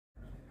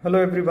Hello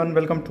everyone,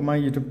 welcome to my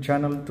YouTube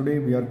channel. Today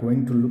we are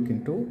going to look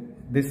into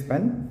this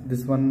pen.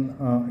 This one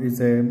is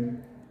a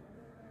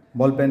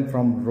ball pen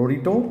from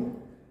Rorito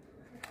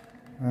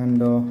and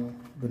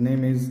the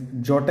name is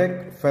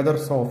Jotek Feather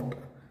Soft.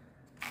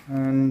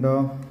 And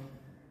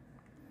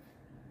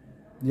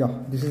yeah,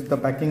 this is the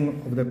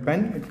packing of the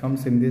pen. It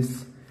comes in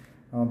this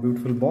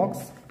beautiful box.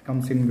 It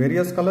comes in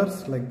various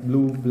colors like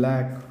blue,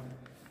 black,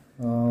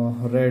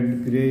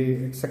 red,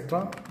 grey,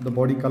 etc. The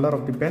body color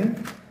of the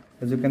pen,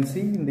 as you can see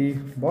in the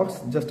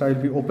box. Just I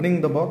will be opening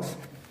the box,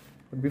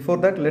 but before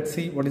that let's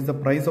see what is the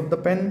price of the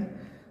pen.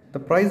 The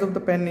price of the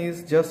pen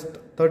is just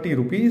 30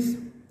 rupees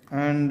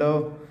and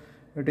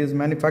it is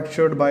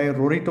manufactured by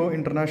Rorito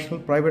International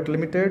Private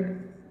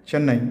Limited,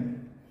 Chennai.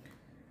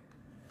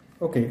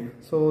 Okay,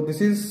 so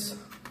this is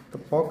the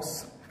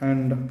box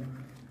and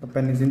the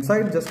pen is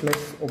inside. Just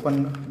let's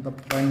open the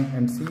pen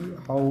and see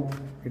how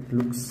it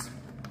looks.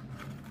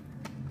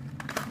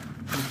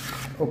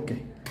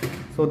 Okay,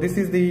 so this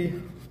is the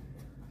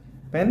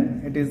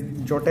pen. It is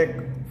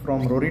Jotek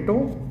from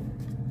Rorito.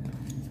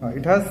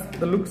 It has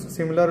the looks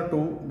similar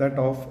to that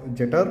of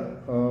Jetter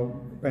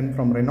pen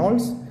from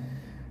Reynolds,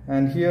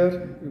 and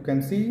here you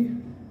can see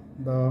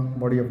the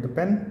body of the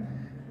pen.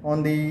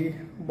 On the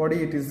body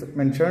it is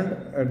mentioned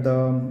at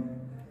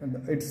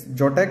it's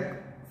Jotek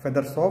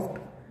Feather Soft.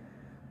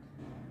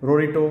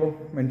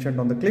 Rorito mentioned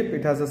on the clip.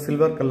 It has a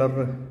silver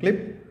color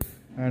clip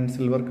and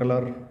silver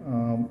color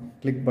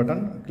click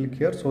button. Click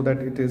here so that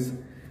it is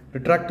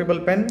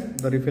retractable pen.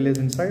 The refill is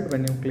inside.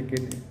 When you click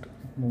it, it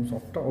moves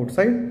off to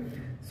outside.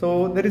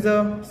 So there is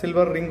a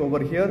silver ring over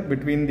here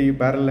between the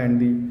barrel and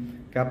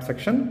the cap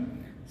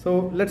section.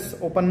 So let's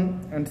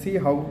open and see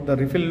how the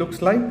refill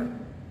looks like.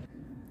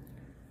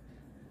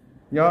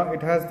 Yeah,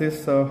 it has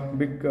this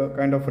big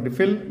kind of a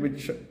refill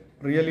which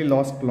really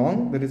lasts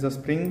long. There is a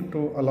spring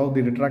to allow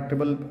the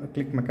retractable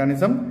click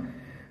mechanism,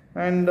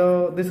 and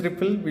this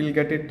refill we'll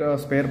get it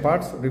spare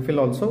parts refill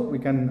also. We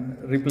can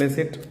replace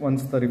it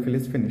once the refill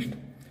is finished.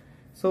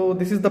 So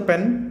this is the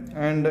pen,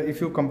 and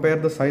if you compare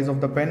the size of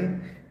the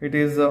pen, it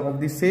is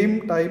of the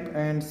same type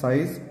and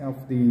size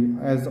of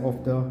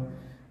the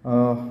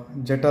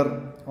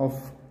Jetter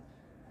of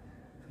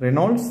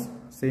Reynolds,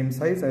 same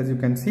size as you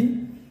can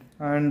see,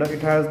 and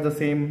it has the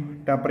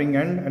same tapering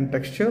end and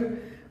texture.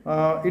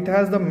 It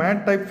has the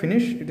matte type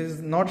finish. It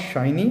is not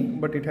shiny,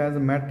 but it has a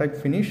matte type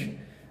finish.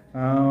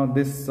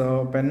 This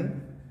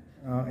pen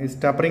is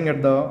tapering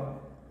at the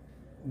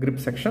grip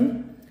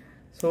section.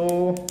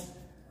 So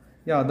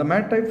yeah, the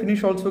matte type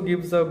finish also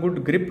gives a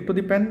good grip to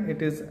the pen.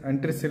 It is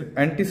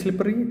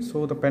anti-slippery,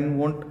 so the pen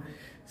won't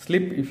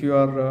slip if you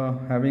are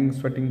having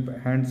sweating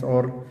hands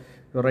or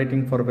you're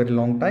writing for a very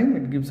long time.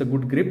 It gives a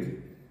good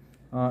grip.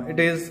 It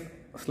is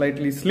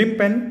slightly slim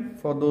pen.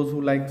 For those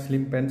who like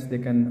slim pens, they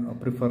can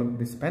prefer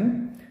this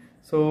pen.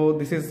 So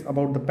this is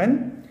about the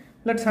pen.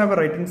 Let's have a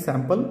writing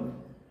sample.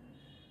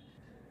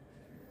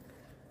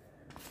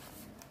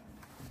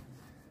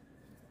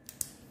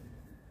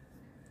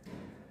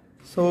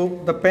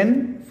 So the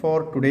pen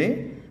for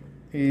today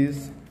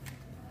is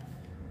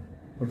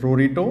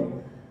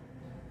Rorito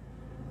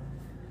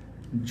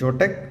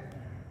Jotek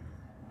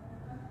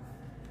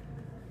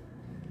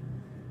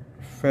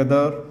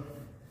Feather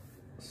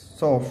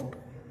Soft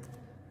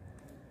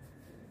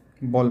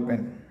ball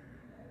pen,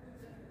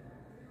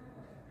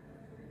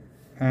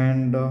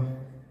 and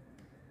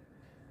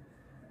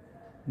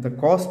the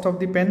cost of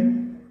the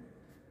pen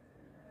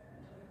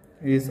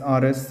is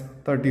Rs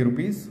 30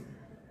 rupees.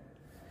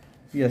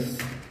 Yes,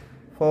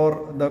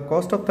 for the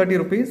cost of 30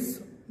 rupees,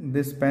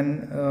 this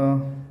pen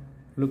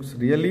looks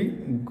really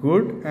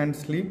good and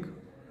sleek.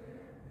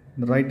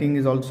 The writing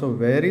is also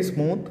very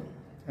smooth.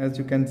 As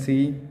you can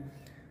see,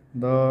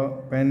 the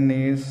pen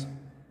is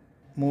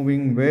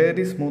moving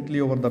very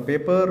smoothly over the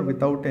paper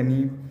without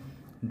any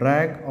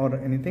drag or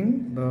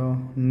anything.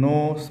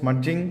 No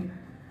smudging,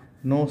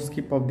 no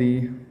skip of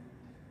the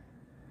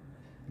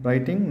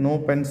writing, no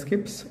pen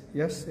skips.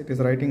 Yes, it is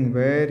writing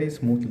very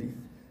smoothly.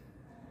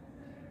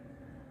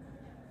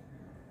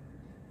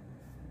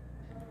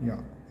 Yeah,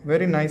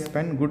 very nice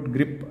pen, good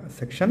grip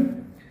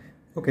section.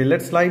 Okay,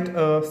 let's write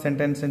a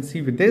sentence and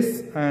see with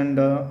this, and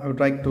I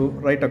would like to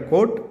write a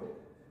quote.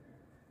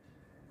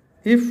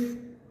 If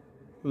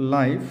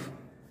life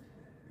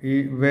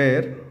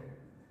were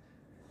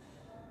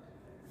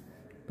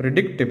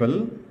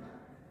predictable,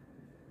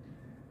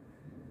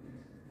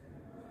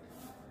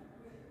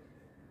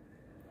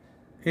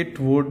 it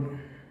would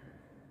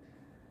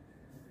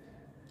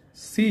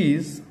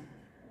cease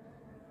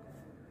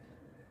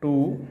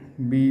to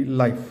be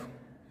life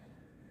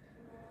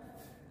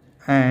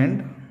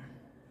and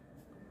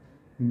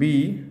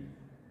be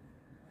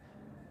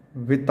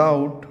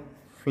without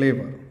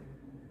flavor.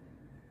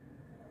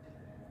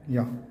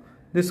 Yeah,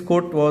 this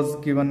quote was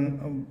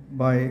given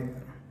by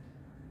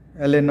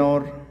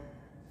Eleanor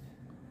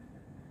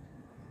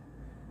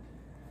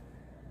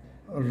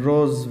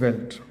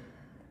Roosevelt.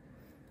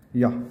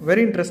 Yeah,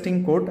 very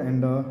interesting quote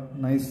and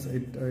nice.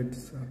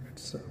 It's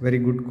a very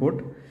good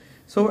quote.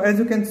 So as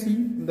you can see,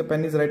 the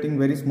pen is writing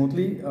very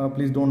smoothly.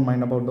 Please don't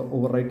mind about the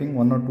overwriting.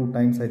 1 or 2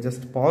 times I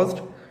just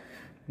paused.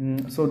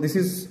 So this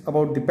is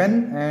about the pen,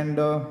 and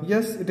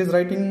yes, it is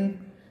writing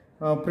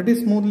pretty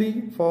smoothly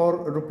for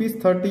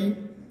 ₹30.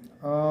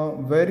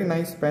 Very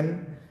nice pen,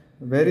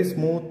 very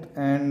smooth,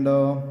 and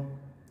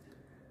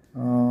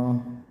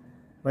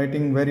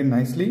writing very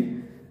nicely.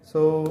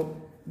 So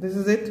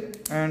this is it,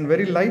 and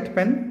very light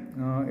pen.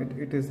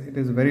 It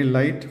is very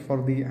light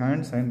for the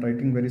hands and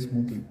writing very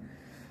smoothly.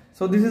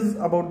 So this is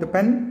about the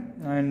pen,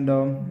 and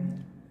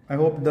I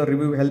hope the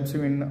review helps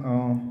you in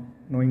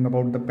knowing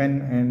about the pen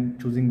and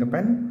choosing the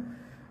pen.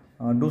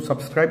 Do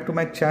subscribe to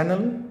my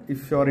channel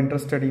if you are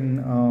interested in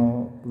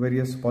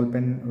various ball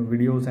pen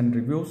videos and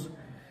reviews.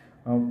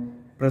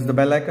 Press the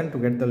bell icon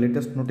to get the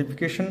latest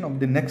notification of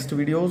the next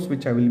videos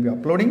which I will be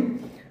uploading.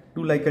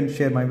 Do like and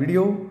share my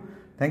video.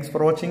 Thanks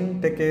for watching.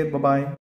 Take care. Bye bye.